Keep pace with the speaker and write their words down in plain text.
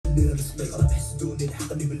I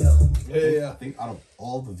think out of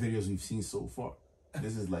all the videos we've seen so far,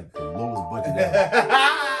 this is like the lowest budget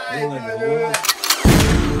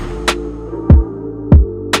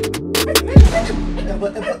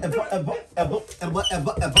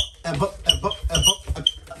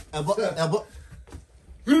ever.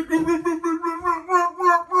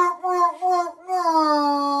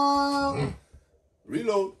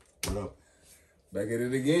 Reload. What up? Back at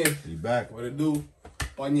it again. We back. What it do?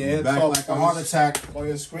 On your head. Back like a heart attack. On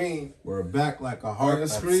your screen. We're back like a heart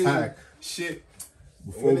attack. Shit.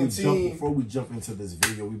 Before we jump into this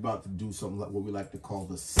video, we about to do something like what we like to call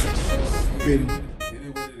the section spin. Hit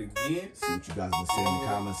it with it again. See what you guys been saying in the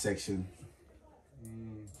comment section.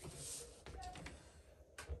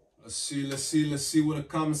 Let's see what the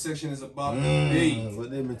comment section is about today. What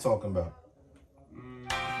they been talking about?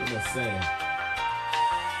 What they been saying?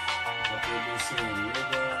 What they been saying?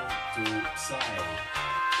 River to side.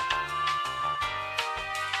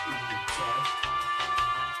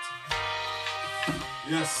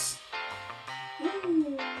 Yes.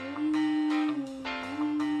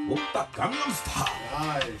 What the Gangnam Style?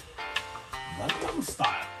 Aye. Gangnam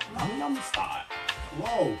Style. Gangnam Style.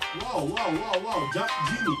 Whoa.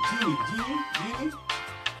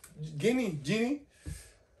 Genie.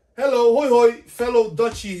 Hello, hoi, fellow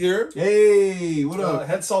Dutchie hier. Hey, what up?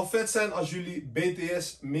 Het zal vet zijn als jullie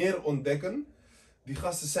BTS meer ontdekken. Die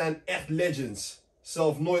gasten zijn echt legends.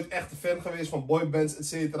 Zelf nooit echt een fan geweest van boybands,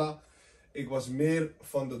 etc. Ik was meer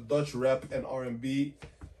van de Dutch rap en R&B.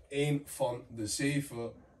 Een van de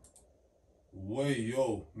 7.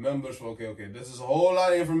 Yo, members. Okay. This is a whole lot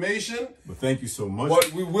of information. But thank you so much.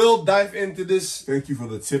 But we will dive into this. Thank you for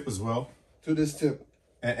the tip as well. To this tip.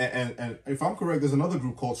 And if I'm correct, there's another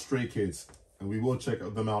group called Stray Kids, and we will check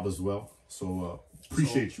them out as well. So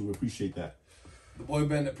appreciate you. We appreciate that. The boy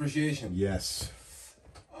band appreciation. Yes.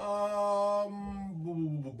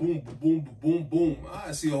 Boom.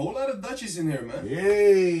 I see a whole lot of Dutchies in here, man.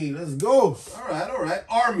 Yay, let's go. All right.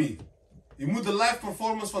 Army. Je moet de live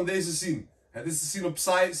performance van deze zien. Het is te zien op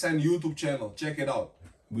zijn YouTube channel. Check it out.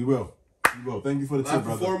 We will. Thank you for the tip, live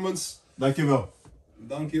brother. Performance. Dankjewel.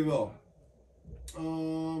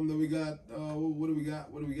 Then we got, what do we got?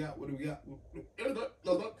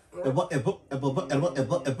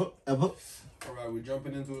 All right, we're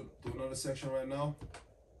jumping into another section right now.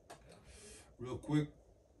 Real quick.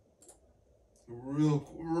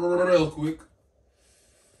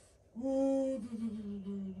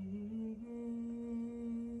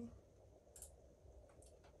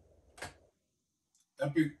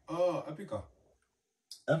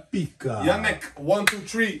 Epica. Yannick, 1, 2,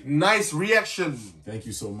 3. Nice reaction. Thank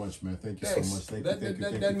you so much, man. Thank you Thanks. so much. Thank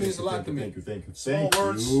you. That means a lot to me. Thank you. Small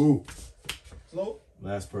words. Slow.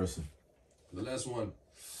 Last person. The last one.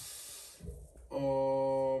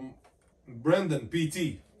 Brandon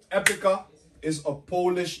PT. Epica is a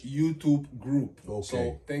Polish YouTube group. Okay.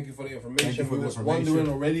 So thank you for the information. We was wondering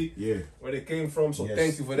already where they came from. So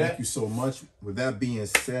thank you for that. Thank you so much. With that being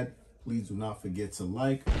said, please do not forget to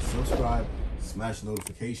like, subscribe, smash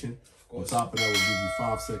notification. On top of that, we'll give you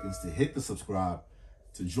 5 seconds to hit the subscribe,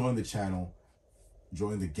 to join the channel,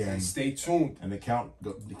 join the gang. And stay tuned. And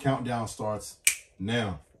the countdown starts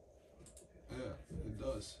now. Yeah, it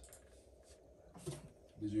does.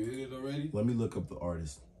 Did you hit it already? Let me look up the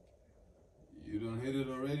artist. You done hit it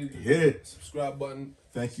already? Hit it. Subscribe button.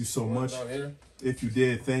 Thank you so much. Down here. If you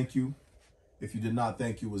did, thank you. If you did not,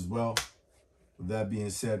 thank you as well. With that being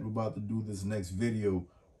said, we're about to do this next video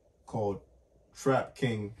called Trap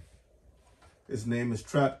King. His name is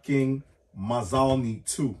Trap King Mazalni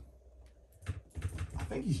 2. I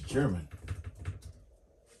think he's German.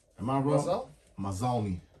 Am I wrong?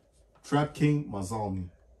 Mazalni. Trap King Mazalni.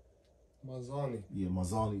 Mazalni. Yeah,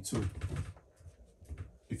 Mazalni 2.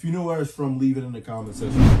 If you know where it's from, leave it in the comment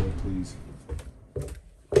section below, please.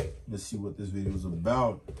 Let's see what this video is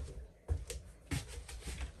about.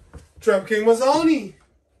 Trap King Mazalni.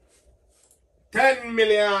 10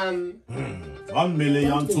 million. 1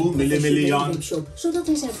 million, 2 million,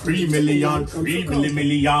 3 million, 3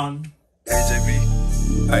 million. AJB.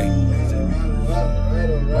 Hey.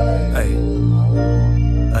 Hey.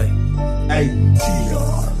 Hey. Hey.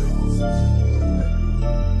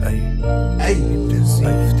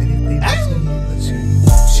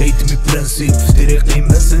 شيت من برانسيب في طريقي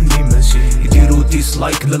مازالني ماشي يديروا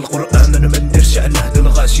ديسلايك للقرآن انا ما نديرش على هاد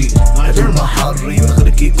الغاشي هاد المحارين غير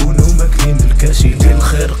كيكونوا ماكلين الكاشي دير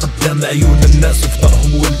الخير قدام عيون الناس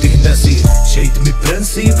وفطرهم ولده ناسي شيت من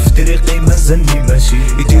برانسيب في طريقي مازالني ماشي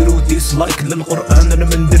يديروا ديسلايك للقرآن انا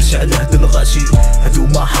ما نديرش على هاد الغاشي هادو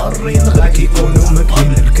محارين غير كيكونوا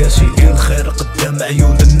ماكلين الكاشي دير الخير قدام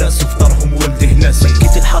عيون الناس وفطرهم ولده ناسي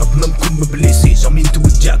كيت الحرب مبليسي جامي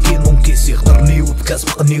نتوجع كي نونكيسي خضرني وبكاس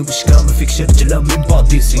بقني وشكا ما فيكش رجله من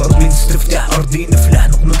باديسي ربي نستفتح ارضي نفلح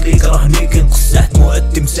نقنط ليك راهني كنقصح دموع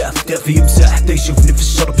التمساح فتافي يمسح حتى يشوفني في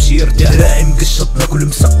الشرب شي يرتاح راعي مقشط ناكل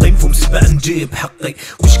مسقي فم سبع نجيب حقي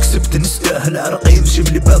واش كسبت نستاهل عرقي نمشي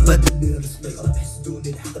بلي بابا دلي رسمي راه يحسدوني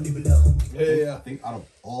الحقني بلاهم. I think out of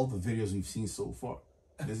all the videos we've seen so far,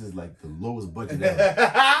 this is like the lowest budget ever.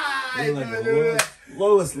 Like the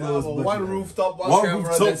lowest budget. One rooftop,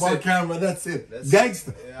 one camera, that's it.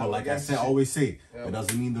 Gangster. But like I said, always say, it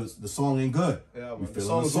doesn't mean the song ain't good. We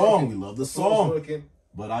feel the song, we love the song.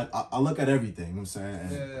 But I look at everything, you know what I'm saying?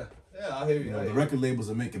 And, I hear you. The record labels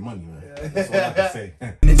are making money, man. That's all I can say.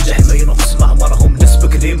 ننجح ما ينقص مع مرهم ناس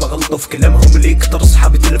بكري ما غلطوا في كلامهم اللي كتر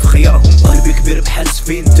صحابي تلف خيارهم قلبي كبير بحال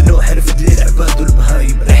سفين تنوح رفد لي العباد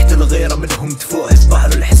والبهايم ريحة الغيرة منهم تفوح في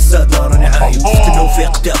بحر الحسادة راني عايم فتنوا في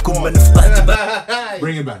قتاكم ما نفقه تبع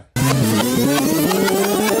Bring it back.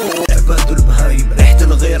 العباد والبهايم ريحة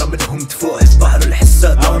الغيرة منهم تفوح في بحر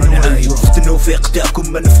الحسادة راني عايم فتنوا في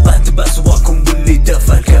قتاكم ما نفقه تبع سواكم واللي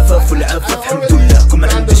دافع الكفاف والعافاف الحمد لله كم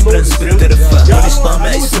عندش برنس بالترفاه مانيش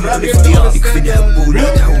طامع يسمعني في دياري يكفيني حب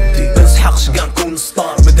ولاد حومتي بنسحقش كاع نكون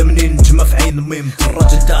ستار مادام نجمة في عين ميمتي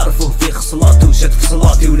الراجل تعرفوه في خصلاته شاد في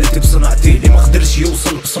صلاتي ولاتي بصنعتي اللي ما قدرش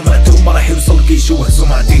يوصل بصنعته ما راح يوصل كي يشوه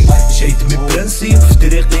سمعتي جايت من برنسيب في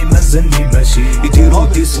طريقي مازلني ماشي يديروا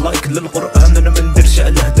ديسلايك للقرآن انا ما نديرش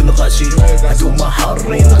على هاد الغاشي هادوما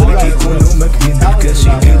حارين غير كيكونوا ماكلين الكاشي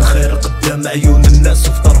كاين الخير قدام عيون الناس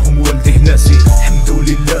وفطرهم والديه ناسي الحمد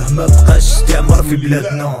لله ما بقاش استعمار في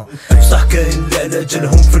بلادنا بصح كاين اللي على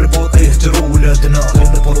جالهم في البوط يهجروا ولادنا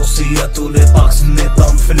البروسيات ولي طاكس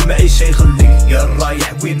النظام في المعيشة يخلي يا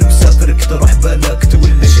رايح وين مسافرك تروح بالك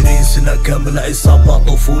تولي 20 سنة كامل عصابة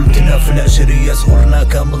طفولتنا في العشرية صغرنا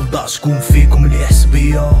كامل ضاع شكون فيكم اللي يحس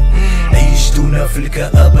بيا عيشتونا في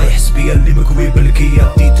الكآبة يحس بيا اللي مكوي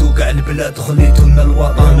بالكية ديتو كاع البلاد خليتونا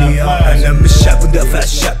الوطنية انا من الشعب ندافع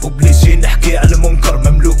الشعب وبليجي نحكي على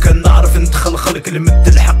المنكر مملوكا نعرف ندخل كلمة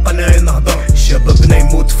الحق انا نهضر شبابنا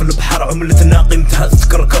يموت في البحر عملتنا قيمتها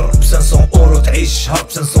تكركر ب 500 اورو تعيش شهر ب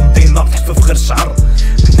 500 دينار تحفف غير شعر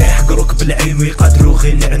كنا يحقروك بالعين ويقادروا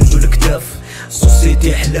غير اللي عنده الكتاف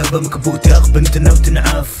سوسيتي حلابة مكبوتة بنتنا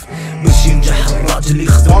وتنعاف باش ينجح الراجل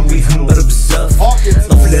يخدم ويهمر بزاف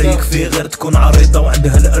طفلة يكفي غير تكون عريضة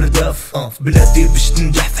وعندها الارداف في بلادي باش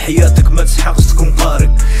تنجح في حياتك ما تسحقش تكون قارئ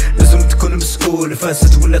لازم تكون مسؤول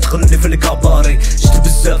فاسد ولا تخلني في الكاباري شفت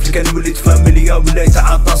بزاف كان وليت فاميليا ولا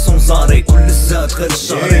يتعاطى صنصاري كل الزاد غير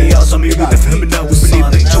الشهرية جامي فهمنا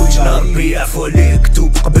وصاري جوجنا ربي يعفو عليه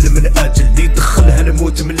كتوب قبل من اجل اللي يدخلها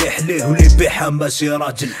الموت مليح ليه واللي يبيعها ماشي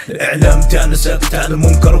راجل الاعلام تاعنا ساكت على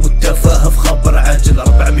المنكر والتفاهه في خبر عاجل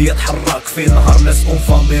 400 حراك في نهار ناس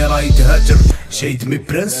فامي راهي تهاجر شايد مي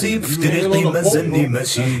برانسيب في طريقي مازلني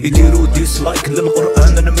ماشي يديروا ديسلايك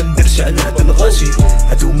للقرآن انا ما نديرش على هاد الغاشي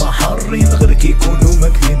هادوما حارين غير كيكونوا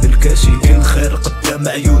ماكلين الكاشي كاين الخير قدام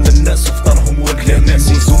عيون الناس وفطرهم واكلين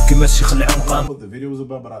ناسي زوكي ماشي خلعان قام. What the video was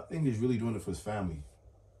about, but I think he's really doing it for his family.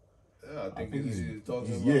 Yeah, I think he's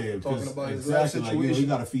talking about his exactly, life situation. Like, he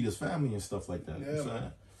gotta feed his family and stuff like that. Yeah, you know what I'm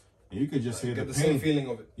saying? And you could just hear get the the same feeling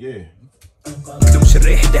of it. Yeah. مش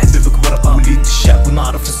الريح ده حبيبك برقة وليد الشعب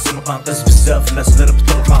ونعرف الزنقة قاس بزاف ناس غير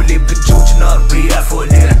بطرقة واللي بتجوج نار بيعفو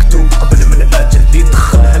عليه مكتوب قبل من الاجل اللي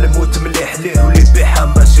يدخلها الموت مليح ليه واللي يبيعها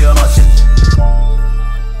ماشي راجل.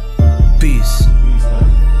 بيس.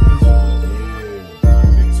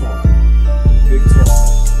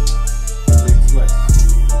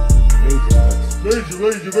 Major.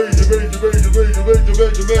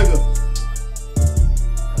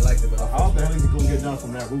 I like it, man. How the hell is he gonna get down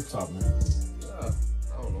from that rooftop, man?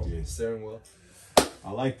 I don't know. Yeah. Steering wheel.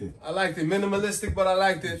 I liked it. I liked it. Minimalistic, but I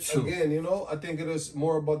liked it. Sure. Again, you know, I think it is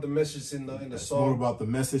more about the message in the song. More about the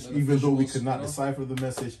message, and the even though we visuals, could not you know? decipher the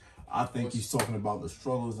message. I think he's talking about the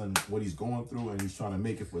struggles and what he's going through, and he's trying to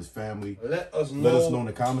make it for his family. Let us know in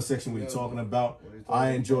the comment section what he's talking about. I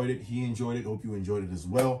enjoyed it. He enjoyed it. Hope you enjoyed it as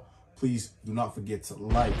well. Please do not forget to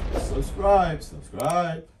like, subscribe,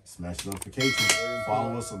 smash the notifications,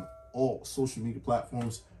 follow us on all social media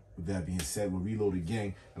platforms. With that being said, we're Reloaded Gang,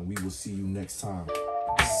 and we will see you next time.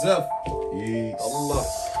 Zef. Peace. Allah.